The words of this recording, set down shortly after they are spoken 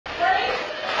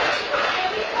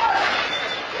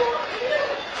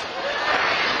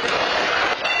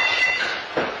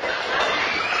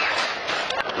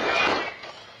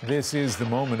This is the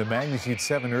moment a magnitude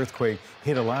 7 earthquake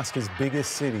hit Alaska's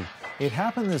biggest city. It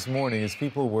happened this morning as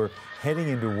people were heading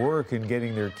into work and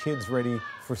getting their kids ready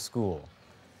for school.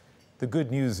 The good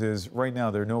news is right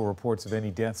now there are no reports of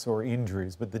any deaths or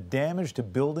injuries, but the damage to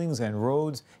buildings and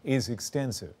roads is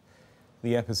extensive.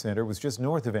 The epicenter was just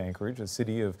north of Anchorage, a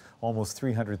city of almost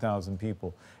 300,000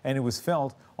 people, and it was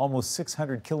felt almost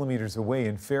 600 kilometers away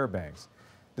in Fairbanks.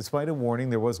 Despite a warning,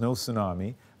 there was no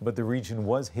tsunami, but the region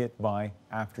was hit by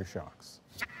aftershocks.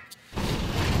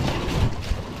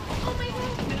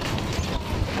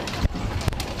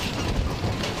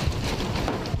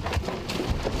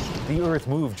 The earth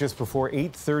moved just before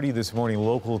 8:30 this morning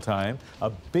local time, a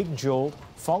big jolt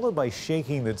followed by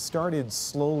shaking that started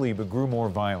slowly but grew more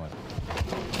violent.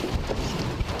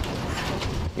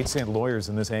 It sent lawyers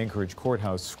in this Anchorage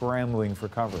courthouse scrambling for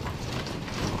cover,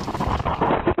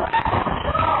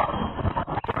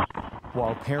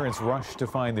 while parents rushed to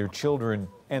find their children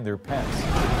and their pets.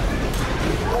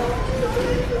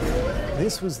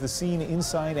 This was the scene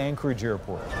inside Anchorage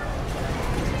Airport.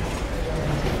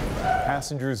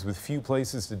 Passengers with few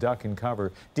places to duck and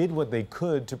cover did what they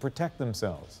could to protect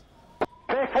themselves.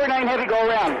 FedEx 49 Heavy, go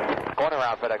around. Going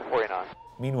around FedEx 49.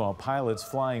 Meanwhile, pilots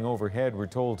flying overhead were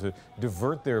told to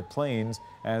divert their planes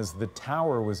as the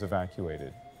tower was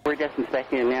evacuated. We're just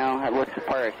inspecting it now. It looks as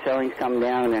far as ceilings come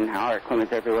down and our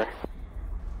equipment's everywhere.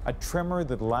 A tremor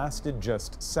that lasted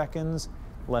just seconds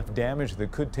left damage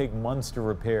that could take months to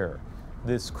repair.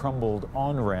 This crumbled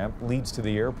on-ramp leads to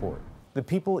the airport. The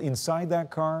people inside that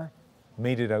car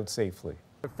made it out safely.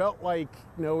 It felt like,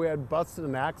 we had busted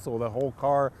an axle. The whole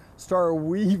car started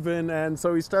weaving, and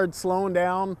so we started slowing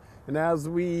down. And as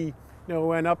we,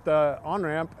 went up the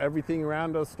on-ramp, everything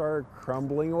around us started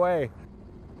crumbling away.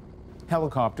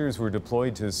 Helicopters were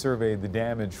deployed to survey the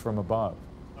damage from above.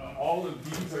 All of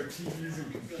these are TVs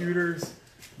and computers.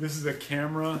 This is a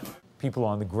camera. People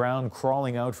on the ground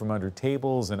crawling out from under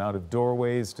tables and out of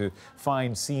doorways to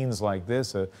find scenes like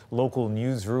this, a local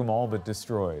newsroom all but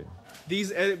destroyed.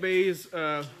 These edit bays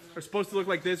are supposed to look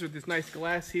like this with this nice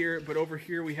glass here, but over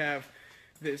here we have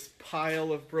this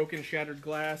pile of broken, shattered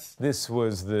glass. This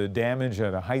was the damage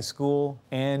at a high school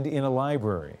and in a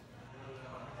library.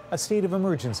 A state of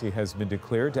emergency has been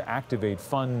declared to activate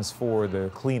funds for the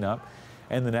cleanup,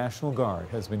 and the National Guard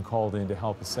has been called in to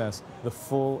help assess the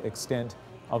full extent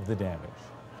of the damage.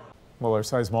 Well, our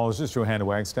seismologist, Johanna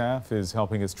Wagstaff, is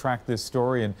helping us track this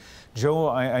story. And Joe,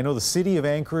 I know the city of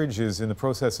Anchorage is in the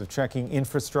process of checking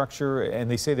infrastructure,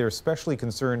 and they say they're especially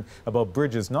concerned about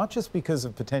bridges, not just because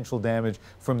of potential damage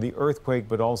from the earthquake,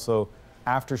 but also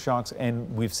aftershocks,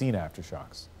 and we've seen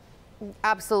aftershocks.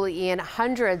 Absolutely, Ian.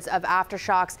 Hundreds of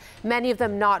aftershocks, many of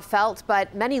them not felt,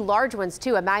 but many large ones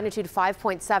too. A magnitude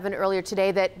 5.7 earlier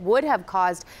today that would have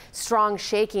caused strong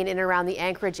shaking in and around the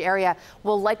Anchorage area.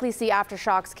 We'll likely see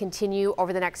aftershocks continue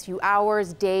over the next few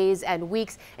hours, days, and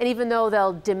weeks. And even though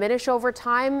they'll diminish over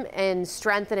time in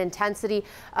strength and intensity,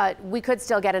 we could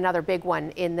still get another big one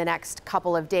in the next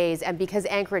couple of days. And because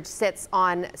Anchorage sits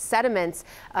on sediments,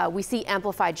 we see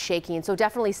amplified shaking. So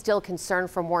definitely still concern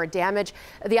for more damage.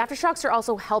 The aftershocks are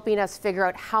also helping us figure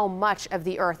out how much of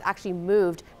the earth actually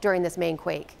moved during this main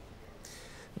quake.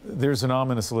 There's an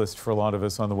ominous list for a lot of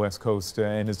us on the West Coast,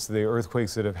 and it's the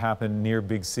earthquakes that have happened near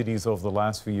big cities over the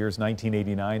last few years.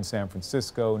 1989, San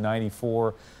Francisco,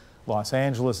 94, Los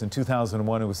Angeles, in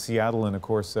 2001 it was Seattle, and of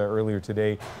course earlier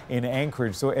today in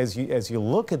Anchorage. So as you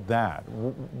look at that,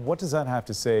 what does that have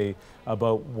to say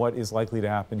about what is likely to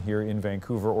happen here in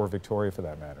Vancouver or Victoria for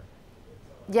that matter?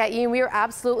 Yeah, Ian, we are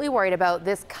absolutely worried about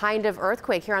this kind of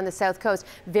earthquake here on the south coast.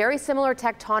 Very similar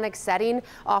tectonic setting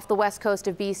off the west coast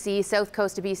of BC, south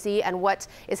coast of BC, and what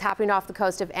is happening off the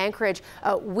coast of Anchorage.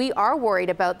 We are worried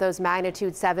about those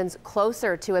magnitude 7s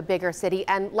closer to a bigger city.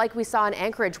 And like we saw in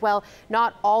Anchorage, well,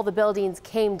 not all the buildings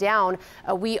came down.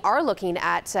 We are looking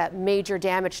at major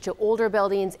damage to older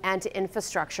buildings and to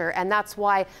infrastructure. And that's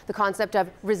why the concept of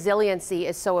resiliency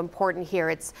is so important here.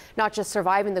 It's not just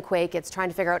surviving the quake, it's trying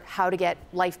to figure out how to get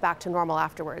life back to normal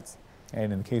afterwards.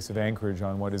 And in the case of Anchorage,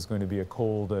 on what is going to be a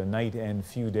cold night and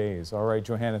few days. All right,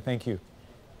 Johanna, thank you.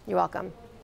 You're welcome.